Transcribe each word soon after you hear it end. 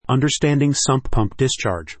Understanding sump pump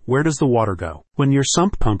discharge. Where does the water go? When your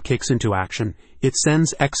sump pump kicks into action, it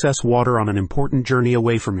sends excess water on an important journey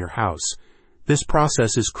away from your house. This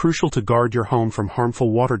process is crucial to guard your home from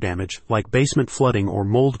harmful water damage like basement flooding or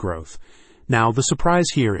mold growth. Now, the surprise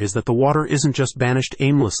here is that the water isn't just banished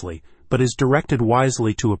aimlessly, but is directed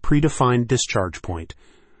wisely to a predefined discharge point.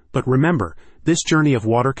 But remember, this journey of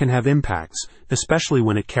water can have impacts, especially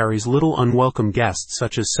when it carries little unwelcome guests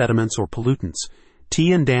such as sediments or pollutants.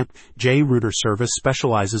 J. Rooter Service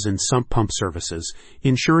specializes in sump pump services,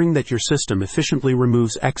 ensuring that your system efficiently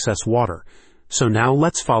removes excess water. So now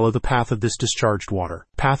let's follow the path of this discharged water.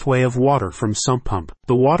 Pathway of water from sump pump.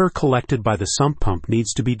 The water collected by the sump pump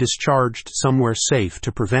needs to be discharged somewhere safe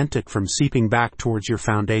to prevent it from seeping back towards your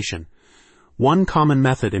foundation. One common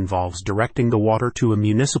method involves directing the water to a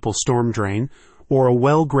municipal storm drain or a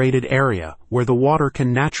well-graded area where the water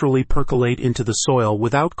can naturally percolate into the soil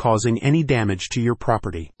without causing any damage to your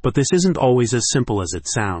property. But this isn't always as simple as it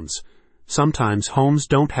sounds. Sometimes homes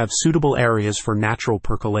don't have suitable areas for natural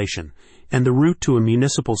percolation, and the route to a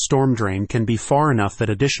municipal storm drain can be far enough that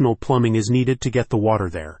additional plumbing is needed to get the water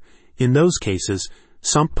there. In those cases,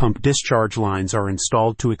 sump pump discharge lines are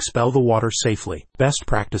installed to expel the water safely. Best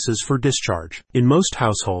practices for discharge. In most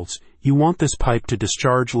households, you want this pipe to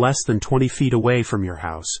discharge less than 20 feet away from your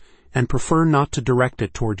house, and prefer not to direct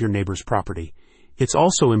it toward your neighbor's property. It's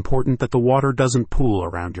also important that the water doesn't pool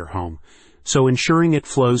around your home, so ensuring it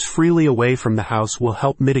flows freely away from the house will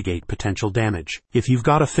help mitigate potential damage. If you've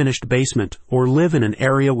got a finished basement or live in an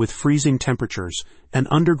area with freezing temperatures, an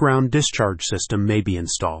underground discharge system may be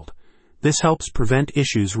installed. This helps prevent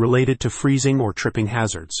issues related to freezing or tripping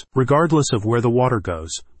hazards. Regardless of where the water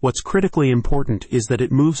goes, what's critically important is that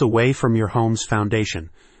it moves away from your home's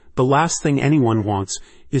foundation. The last thing anyone wants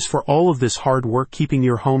is for all of this hard work keeping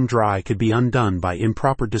your home dry could be undone by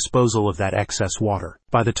improper disposal of that excess water.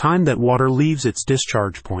 By the time that water leaves its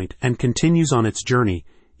discharge point and continues on its journey,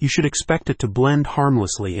 you should expect it to blend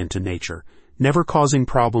harmlessly into nature, never causing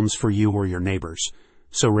problems for you or your neighbors.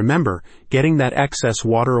 So remember, getting that excess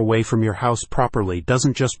water away from your house properly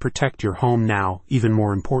doesn't just protect your home now, even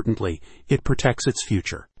more importantly, it protects its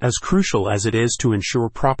future. As crucial as it is to ensure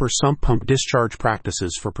proper sump pump discharge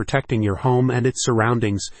practices for protecting your home and its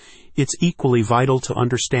surroundings, it's equally vital to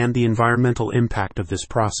understand the environmental impact of this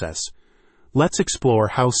process. Let's explore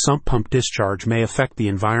how sump pump discharge may affect the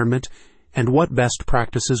environment and what best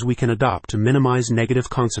practices we can adopt to minimize negative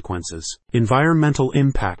consequences. Environmental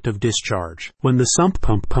impact of discharge. When the sump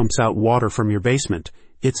pump pumps out water from your basement,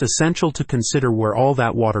 it's essential to consider where all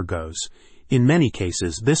that water goes. In many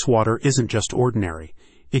cases, this water isn't just ordinary.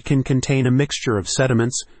 It can contain a mixture of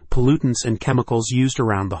sediments, pollutants, and chemicals used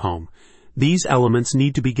around the home. These elements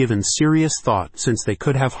need to be given serious thought since they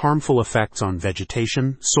could have harmful effects on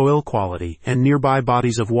vegetation, soil quality, and nearby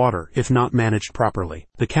bodies of water if not managed properly.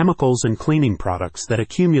 The chemicals and cleaning products that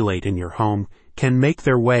accumulate in your home can make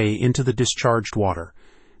their way into the discharged water.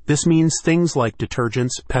 This means things like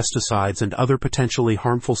detergents, pesticides, and other potentially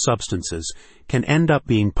harmful substances can end up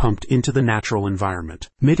being pumped into the natural environment.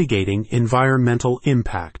 Mitigating environmental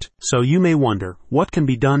impact. So you may wonder, what can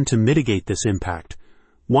be done to mitigate this impact?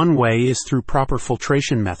 One way is through proper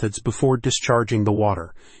filtration methods before discharging the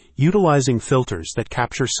water. Utilizing filters that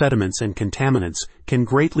capture sediments and contaminants can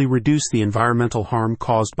greatly reduce the environmental harm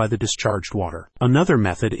caused by the discharged water. Another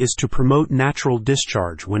method is to promote natural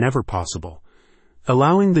discharge whenever possible.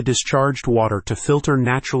 Allowing the discharged water to filter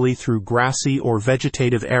naturally through grassy or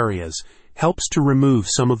vegetative areas helps to remove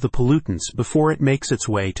some of the pollutants before it makes its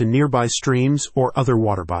way to nearby streams or other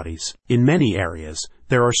water bodies. In many areas,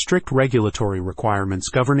 there are strict regulatory requirements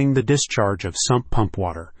governing the discharge of sump pump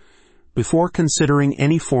water. Before considering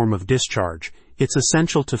any form of discharge, it's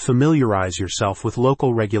essential to familiarize yourself with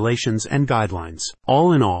local regulations and guidelines.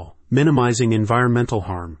 All in all, minimizing environmental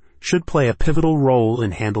harm should play a pivotal role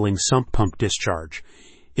in handling sump pump discharge.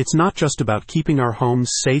 It's not just about keeping our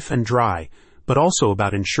homes safe and dry, but also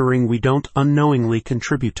about ensuring we don't unknowingly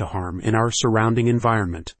contribute to harm in our surrounding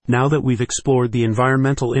environment. Now that we've explored the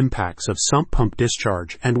environmental impacts of sump pump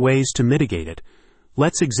discharge and ways to mitigate it,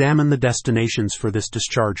 let's examine the destinations for this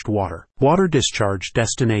discharged water. Water discharge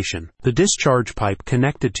destination. The discharge pipe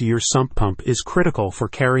connected to your sump pump is critical for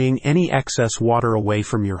carrying any excess water away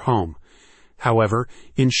from your home. However,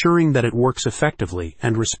 ensuring that it works effectively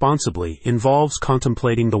and responsibly involves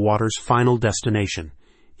contemplating the water's final destination.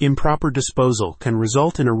 Improper disposal can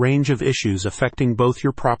result in a range of issues affecting both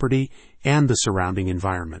your property and the surrounding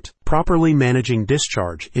environment. Properly managing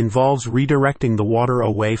discharge involves redirecting the water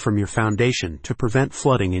away from your foundation to prevent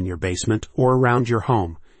flooding in your basement or around your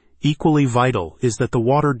home. Equally vital is that the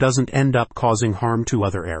water doesn't end up causing harm to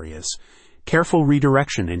other areas. Careful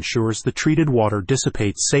redirection ensures the treated water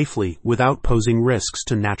dissipates safely without posing risks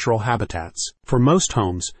to natural habitats. For most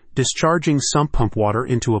homes, discharging sump pump water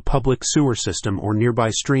into a public sewer system or nearby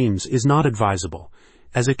streams is not advisable,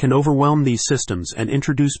 as it can overwhelm these systems and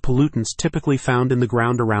introduce pollutants typically found in the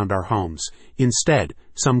ground around our homes. Instead,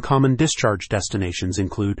 some common discharge destinations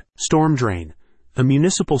include storm drain. A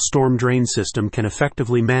municipal storm drain system can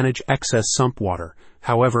effectively manage excess sump water.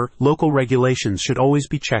 However, local regulations should always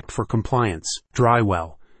be checked for compliance. Dry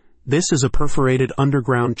well. This is a perforated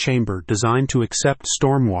underground chamber designed to accept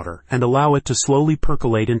storm water and allow it to slowly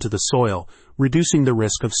percolate into the soil, reducing the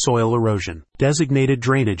risk of soil erosion. Designated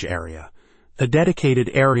drainage area. A dedicated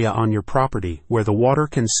area on your property where the water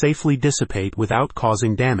can safely dissipate without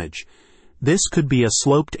causing damage. This could be a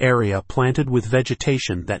sloped area planted with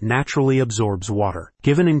vegetation that naturally absorbs water.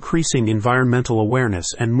 Given increasing environmental awareness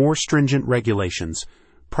and more stringent regulations,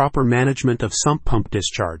 proper management of sump pump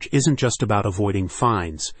discharge isn't just about avoiding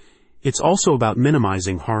fines. It's also about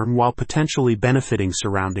minimizing harm while potentially benefiting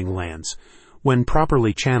surrounding lands. When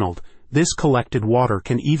properly channeled, this collected water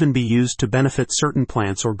can even be used to benefit certain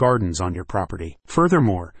plants or gardens on your property.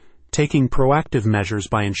 Furthermore, taking proactive measures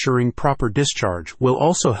by ensuring proper discharge will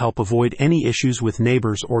also help avoid any issues with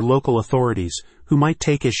neighbors or local authorities who might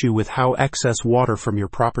take issue with how excess water from your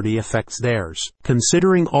property affects theirs.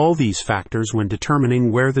 Considering all these factors when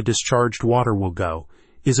determining where the discharged water will go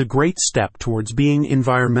is a great step towards being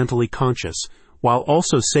environmentally conscious, while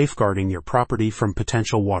also safeguarding your property from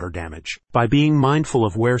potential water damage. By being mindful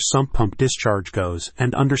of where sump pump discharge goes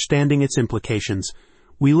and understanding its implications,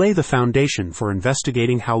 we lay the foundation for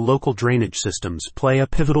investigating how local drainage systems play a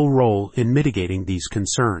pivotal role in mitigating these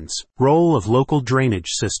concerns. Role of local drainage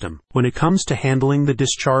system. When it comes to handling the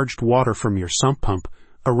discharged water from your sump pump,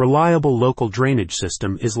 a reliable local drainage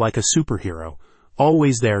system is like a superhero,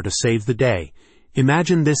 always there to save the day.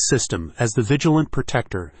 Imagine this system as the vigilant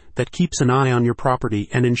protector that keeps an eye on your property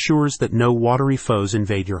and ensures that no watery foes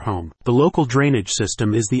invade your home. The local drainage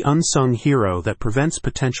system is the unsung hero that prevents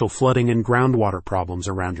potential flooding and groundwater problems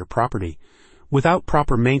around your property. Without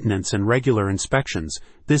proper maintenance and regular inspections,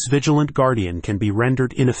 this vigilant guardian can be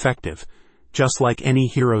rendered ineffective. Just like any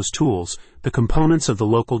hero's tools, the components of the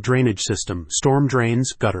local drainage system, storm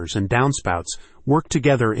drains, gutters, and downspouts, work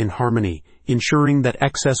together in harmony, ensuring that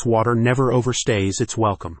excess water never overstays its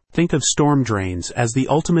welcome. Think of storm drains as the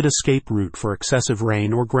ultimate escape route for excessive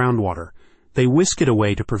rain or groundwater. They whisk it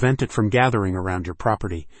away to prevent it from gathering around your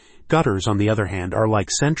property. Gutters, on the other hand, are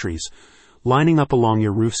like sentries, lining up along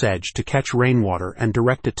your roof's edge to catch rainwater and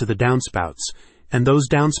direct it to the downspouts. And those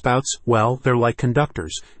downspouts, well, they're like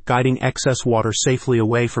conductors, guiding excess water safely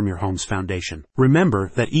away from your home's foundation.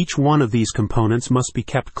 Remember that each one of these components must be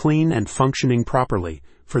kept clean and functioning properly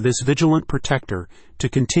for this vigilant protector to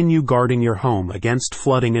continue guarding your home against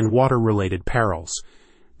flooding and water-related perils.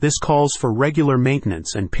 This calls for regular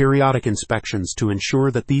maintenance and periodic inspections to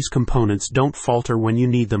ensure that these components don't falter when you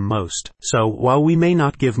need them most. So, while we may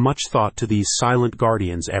not give much thought to these silent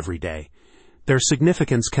guardians every day, their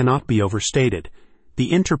significance cannot be overstated.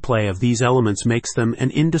 The interplay of these elements makes them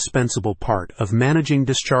an indispensable part of managing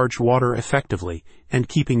discharged water effectively and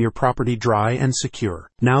keeping your property dry and secure.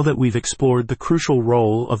 Now that we've explored the crucial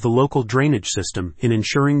role of the local drainage system in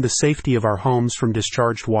ensuring the safety of our homes from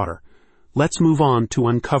discharged water, let's move on to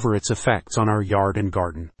uncover its effects on our yard and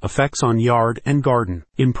garden. Effects on yard and garden.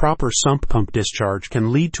 Improper sump pump discharge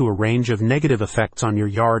can lead to a range of negative effects on your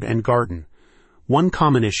yard and garden. One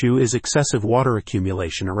common issue is excessive water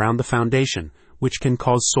accumulation around the foundation, which can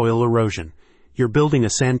cause soil erosion. You're building a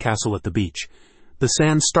sandcastle at the beach. The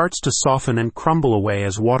sand starts to soften and crumble away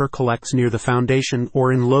as water collects near the foundation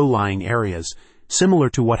or in low-lying areas, similar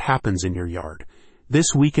to what happens in your yard. This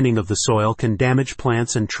weakening of the soil can damage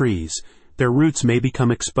plants and trees. Their roots may become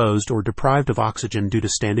exposed or deprived of oxygen due to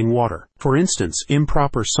standing water. For instance,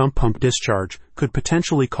 improper sump pump discharge could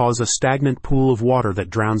potentially cause a stagnant pool of water that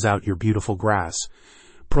drowns out your beautiful grass.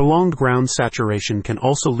 Prolonged ground saturation can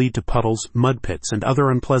also lead to puddles, mud pits, and other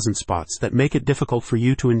unpleasant spots that make it difficult for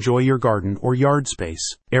you to enjoy your garden or yard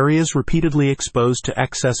space. Areas repeatedly exposed to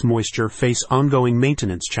excess moisture face ongoing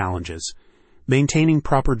maintenance challenges. Maintaining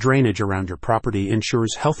proper drainage around your property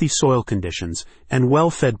ensures healthy soil conditions and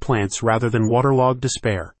well-fed plants rather than waterlogged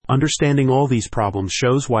despair. Understanding all these problems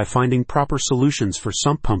shows why finding proper solutions for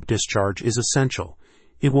sump pump discharge is essential.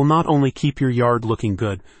 It will not only keep your yard looking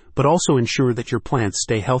good, but also ensure that your plants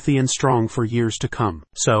stay healthy and strong for years to come.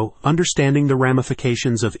 So, understanding the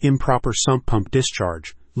ramifications of improper sump pump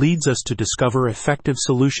discharge leads us to discover effective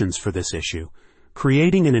solutions for this issue.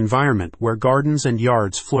 creating an environment where gardens and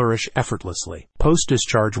yards flourish effortlessly.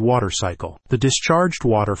 Post-discharge water cycle. The discharged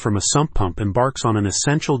water from a sump pump embarks on an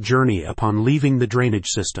essential journey upon leaving the drainage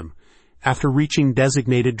system. After reaching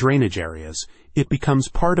designated drainage areas, it becomes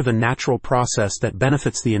part of a natural process that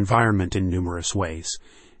benefits the environment in numerous ways.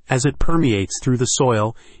 As it permeates through the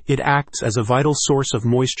soil, it acts as a vital source of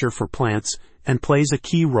moisture for plants and plays a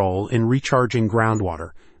key role in recharging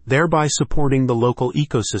groundwater, thereby supporting the local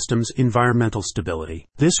ecosystem's environmental stability.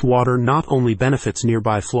 This water not only benefits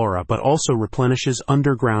nearby flora but also replenishes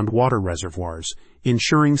underground water reservoirs,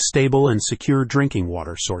 ensuring stable and secure drinking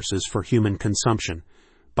water sources for human consumption.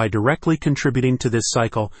 By directly contributing to this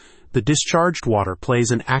cycle, the discharged water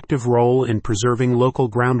plays an active role in preserving local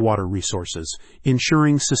groundwater resources,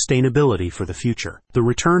 ensuring sustainability for the future. The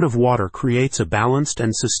return of water creates a balanced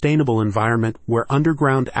and sustainable environment where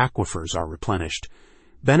underground aquifers are replenished,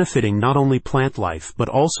 benefiting not only plant life but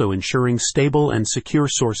also ensuring stable and secure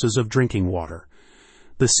sources of drinking water.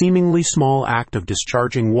 The seemingly small act of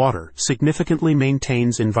discharging water significantly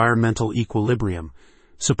maintains environmental equilibrium,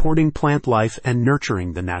 supporting plant life and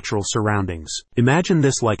nurturing the natural surroundings. Imagine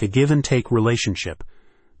this like a give-and-take relationship.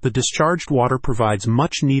 The discharged water provides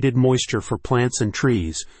much-needed moisture for plants and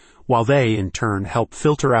trees, while they, in turn, help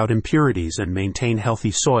filter out impurities and maintain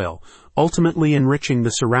healthy soil, ultimately enriching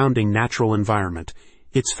the surrounding natural environment.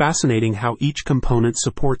 It's fascinating how each component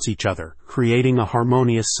supports each other, creating a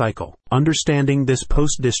harmonious cycle. Understanding this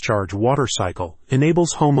post-discharge water cycle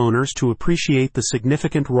enables homeowners to appreciate the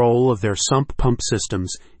significant role of their sump pump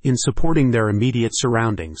systems in supporting their immediate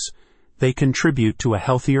surroundings. They contribute to a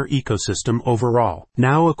healthier ecosystem overall.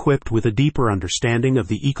 Now equipped with a deeper understanding of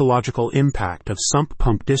the ecological impact of sump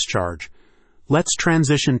pump discharge, let's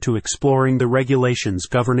transition to exploring the regulations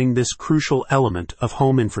governing this crucial element of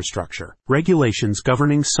home infrastructure. Regulations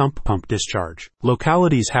governing sump pump discharge.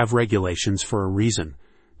 Localities have regulations for a reason: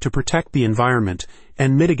 to protect the environment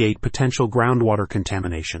and mitigate potential groundwater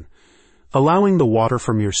contamination. Allowing the water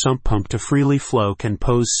from your sump pump to freely flow can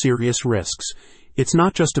pose serious risks. It's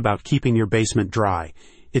not just about keeping your basement dry.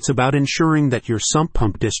 It's about ensuring that your sump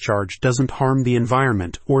pump discharge doesn't harm the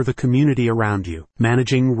environment or the community around you.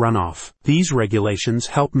 Managing runoff. These regulations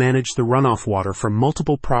help manage the runoff water from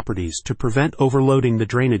multiple properties to prevent overloading the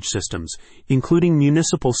drainage systems, including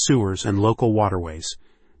municipal sewers and local waterways.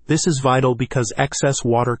 This is vital because excess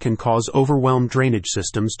water can cause overwhelmed drainage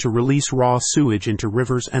systems to release raw sewage into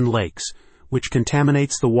rivers and lakes, which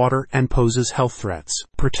contaminates the water and poses health threats.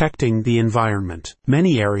 Protecting the environment.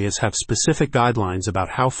 Many areas have specific guidelines about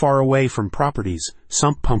how far away from properties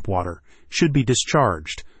sump pump water should be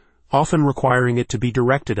discharged, often requiring it to be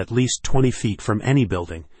directed at least 20 feet from any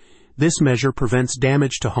building. This measure prevents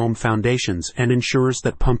damage to home foundations and ensures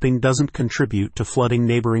that pumping doesn't contribute to flooding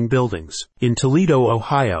neighboring buildings. In Toledo,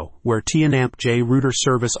 Ohio, where T&AMP J Rooter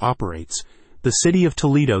Service operates, the City of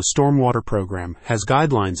Toledo Stormwater Program has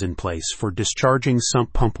guidelines in place for discharging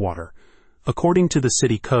sump pump water. According to the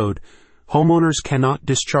city code, homeowners cannot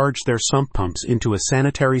discharge their sump pumps into a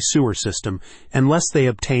sanitary sewer system unless they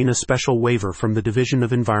obtain a special waiver from the Division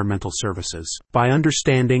of Environmental Services. By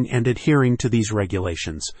understanding and adhering to these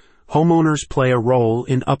regulations, homeowners play a role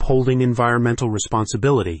in upholding environmental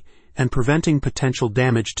responsibility and preventing potential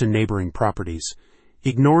damage to neighboring properties.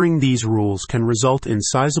 Ignoring these rules can result in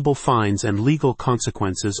sizable fines and legal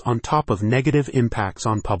consequences on top of negative impacts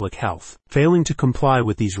on public health. Failing to comply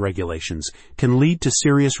with these regulations can lead to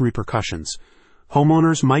serious repercussions.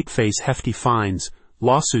 Homeowners might face hefty fines,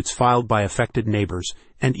 lawsuits filed by affected neighbors,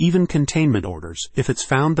 and even containment orders if it's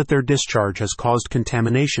found that their discharge has caused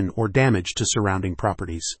contamination or damage to surrounding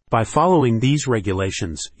properties. By following these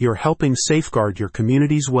regulations, you're helping safeguard your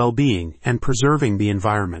community's well-being and preserving the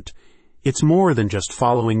environment. It's more than just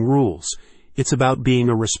following rules. It's about being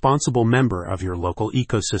a responsible member of your local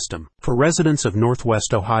ecosystem. For residents of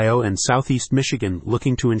Northwest Ohio and Southeast Michigan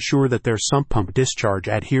looking to ensure that their sump pump discharge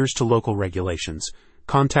adheres to local regulations,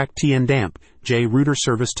 contact T&AMP J Rooter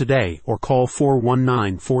Service today or call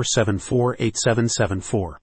 419-474-8774.